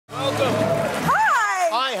welcome. Hi.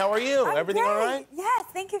 Hi, how are you? Everything all right? Yes,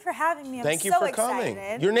 thank you for having me. Thank you so for coming.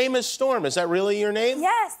 excited. Your name is Storm. Is that really your name?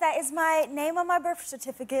 Yes, that is my name on my birth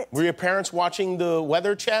certificate. Were your parents watching the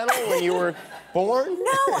Weather Channel when you were born? No,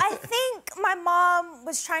 I think my mom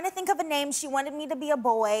was trying to think of a name. She wanted me to be a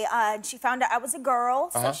boy, and she found out I was a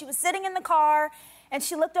girl. So she was sitting in the car, and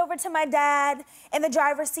she looked over to my dad in the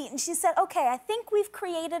driver's seat, and she said, okay, I think we've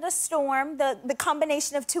created a storm, the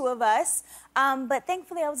combination of two of us. But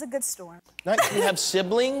thankfully, I was a good storm. Nice. You have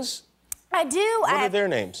siblings? I do. What are their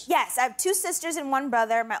names? Yes, I have two sisters and one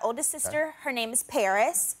brother. My oldest sister, her name is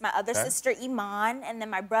Paris. My other sister, Iman. And then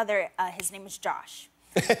my brother, his name is Josh.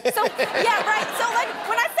 So, yeah, right. So, like,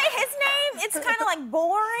 when I say his name, it's kind of, like,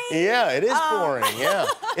 boring. Yeah, it is boring, yeah.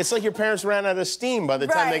 It's like your parents ran out of steam by the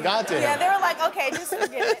time they got to him. Yeah, they were like, okay, just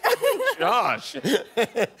forget it. Gosh.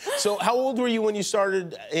 So how old were you when you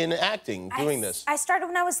started in acting, doing this? I started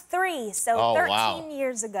when I was 3, so 13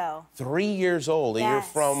 years ago. 3 years old. And you're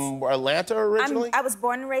from Atlanta originally? I was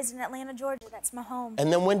born and raised in Atlanta, Georgia. That's my home.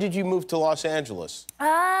 And then when did you move to Los Angeles?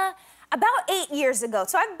 About 8 years ago.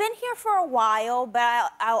 So I've been here for a while,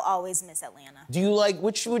 but I'll always miss Atlanta. Do you like,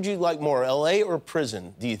 which would you like more, LA or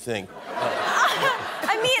prison, do you think?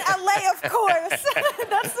 I mean, LA, of course.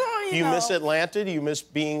 That's what you miss Atlanta? Do you miss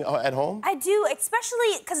being at home? I do,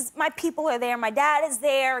 especially because my people are there. My dad is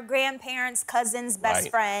there, grandparents, cousins, best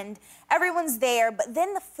friend. Everyone's there, but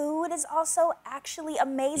then the food is also actually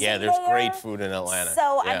amazing. Yeah, there's great food in Atlanta.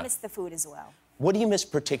 So I miss the food as well. What do you miss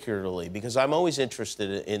particularly? Because I'm always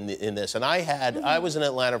interested in this. And I was in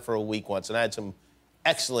Atlanta for a week once, and I had some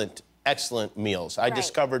excellent meals. I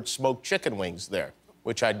discovered smoked chicken wings there,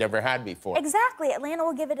 which I'd never had before. Exactly. Atlanta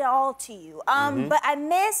will give it all to you. But I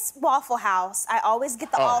miss Waffle House. I always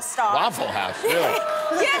get the All-Star. Waffle House, really?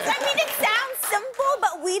 Yes, I mean, it sounds simple,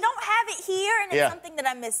 but we don't have it here, and it's something that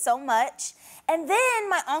I miss so much. And then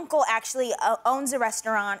my uncle actually owns a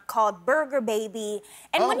restaurant called Burger Baby.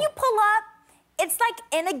 And when you pull up, it's like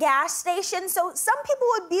in a gas station, so some people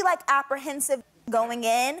would be like apprehensive going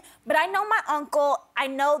in, but I know my uncle, I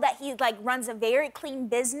know that he like runs a very clean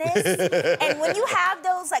business, and when you have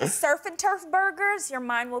those like surf and turf burgers, your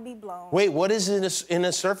mind will be blown. Wait, what is in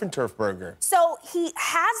a surf and turf burger? So he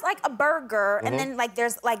has like a burger, and then like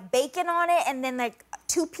there's like bacon on it, and then like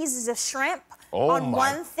 2 pieces of shrimp on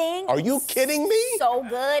one thing. Are you kidding me? So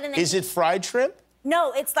good. And is it fried shrimp?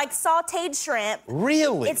 No, it's like sautéed shrimp.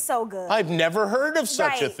 Really? It's so good. I've never heard of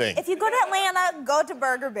such a thing. If you go to Atlanta, go to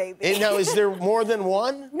Burger Baby. And now, is there more than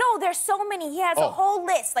one? No, there's so many. He has a whole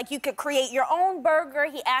list. Like, you could create your own burger.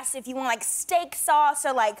 He asks if you want, like, steak sauce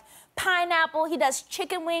or, like, pineapple. He does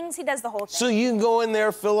chicken wings. He does the whole thing. So you can go in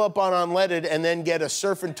there, fill up on unleaded, and then get a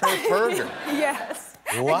surf and turf burger. Yes.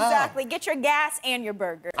 Wow. Exactly. Get your gas and your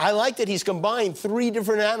burger. I like that he's combined 3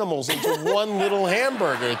 different animals into one little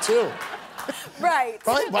hamburger, too. Right.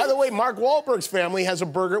 By the way, Mark Wahlberg's family has a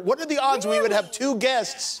burger. What are the odds we would have 2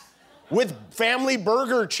 guests with family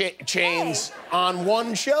burger chains on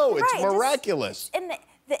one show? It's miraculous. And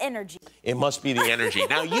the energy. It must be the energy.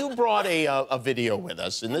 Now, you brought a video with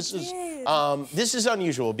us, and this is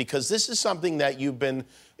unusual because this is something that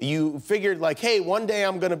you figured like, hey, one day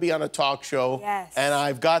I'm going to be on a talk show, and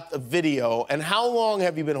I've got the video. And how long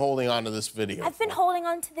have you been holding on to this video? I've been holding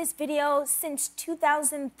on to this video since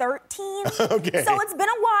 2013. Okay. So it's been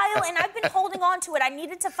a while, and I've been holding on to it. I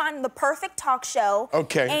needed to find the perfect talk show.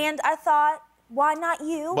 Okay. And I thought, why not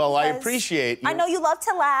you? Well, I appreciate you. I know you love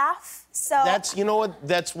to laugh, so... You know what?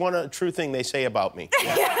 That's one true thing they say about me.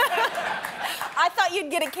 I thought you'd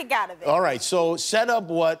get a kick out of it. All right, so set up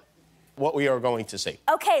what we are going to see.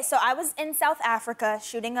 Okay, so I was in South Africa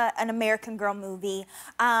shooting an American Girl movie,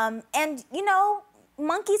 and, you know,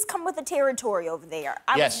 monkeys come with the territory over there.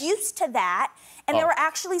 I was used to that, and there were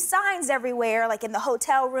actually signs everywhere, like in the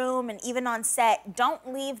hotel room and even on set,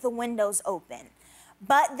 don't leave the windows open.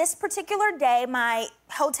 But this particular day, my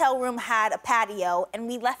hotel room had a patio, and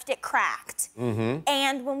we left it cracked.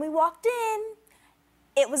 And when we walked in,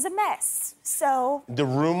 it was a mess, so... The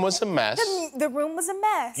room was a mess? The room was a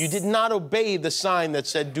mess. You did not obey the sign that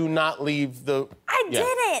said, do not leave the... I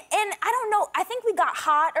didn't, and I don't know, I think we got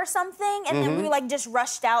hot or something, and then we, like, just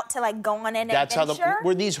rushed out to, like, go on an adventure.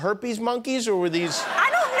 Were these herpes monkeys, or were these... I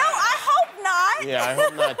don't know, I hope not. Yeah, I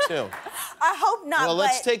hope not, too. I hope not, Well,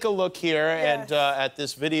 let's take a look here at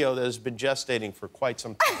this video that has been gestating for quite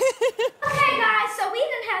some time. Okay, guys, so we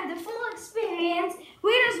didn't have the full experience.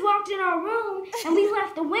 We just walked in our room, and we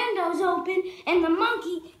left the windows open, and the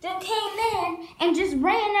monkey just came in and just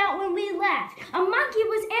ran out when we left. A monkey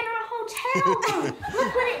was in our hotel room.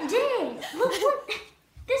 Look what it did. Look.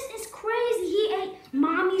 This is crazy. He ate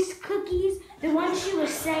Mommy's cookies, the ones she was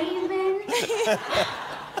saving.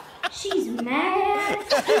 She's mad.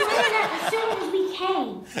 He ran as soon as we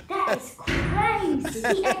came. That is crazy.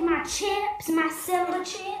 He ate my chips, my Simba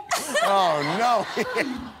chips. Oh, no.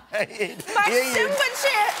 My Simba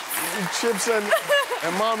chips. Chips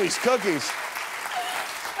and Mommy's cookies.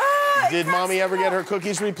 Did Mommy ever get her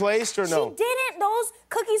cookies replaced or no? She didn't. Those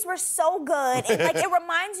cookies were so good. It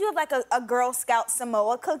reminds you of like a Girl Scout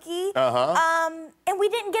Samoa cookie. And we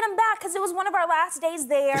didn't get them back because it was one of our last days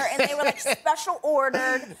there, and they were like special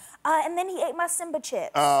ordered. And then he ate my Simba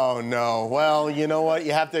chips. Oh no. Well, you know what?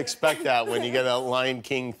 You have to expect that when you get a Lion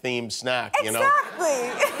King themed snack. You know.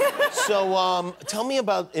 Exactly. So tell me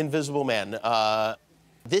about Invisible Man.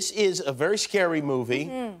 This is a very scary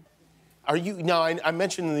movie. Are you now? I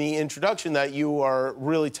mentioned in the introduction that you are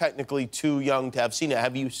really technically too young to have seen it.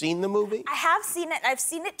 Have you seen the movie? I have seen it. I've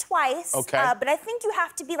seen it twice. Okay. But I think you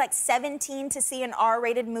have to be like 17 to see an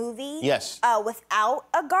R-rated movie. Yes. Without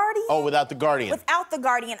a guardian. Oh, without the guardian. Without the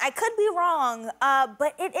guardian. I could be wrong,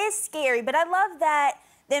 but it is scary. But I love that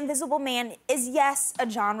The Invisible Man is, yes, a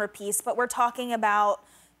genre piece, but we're talking about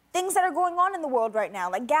things that are going on in the world right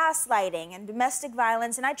now, like gaslighting and domestic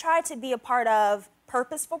violence. And I try to be a part of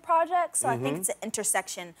purposeful projects, so I think it's an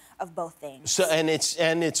intersection of both things. So and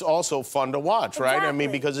it's also fun to watch, right? Exactly. I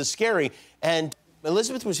mean, because it's scary. And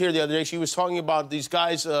Elizabeth was here the other day. She was talking about these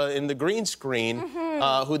guys in the green screen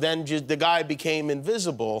who then the guy became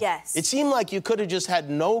invisible. Yes. It seemed like you could have just had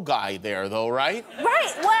no guy there, though, right?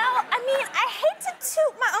 Right. Well, I mean, I hate to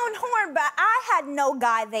toot my own horn, but I had no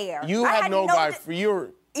guy there. You had no guy for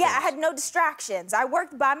your... Yeah, I had no distractions. I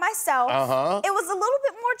worked by myself. It was a little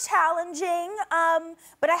bit more challenging,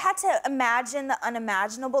 but I had to imagine the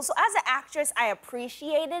unimaginable. So as an actress, I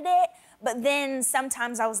appreciated it, but then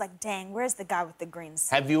sometimes I was like, dang, where's the guy with the green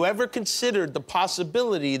suit? Have you ever considered the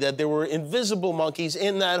possibility that there were invisible monkeys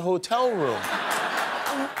in that hotel room?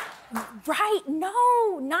 Right,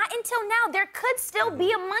 no, not until now. There could still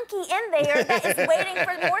be a monkey in there that is waiting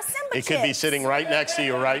for more Simba It could be sitting right next to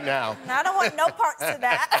you right now. I don't want no parts of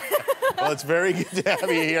that. Well, it's very good to have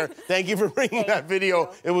you here. Thank you for bringing that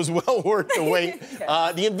video. It was well worth the wait.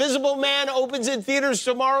 The Invisible Man opens in theaters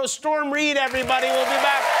tomorrow. Storm Reid, everybody. We'll be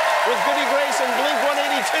back with Goody Grace and Blink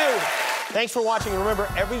 182. Thanks for watching. And remember,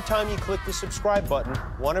 every time you click the subscribe button,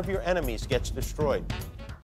 one of your enemies gets destroyed.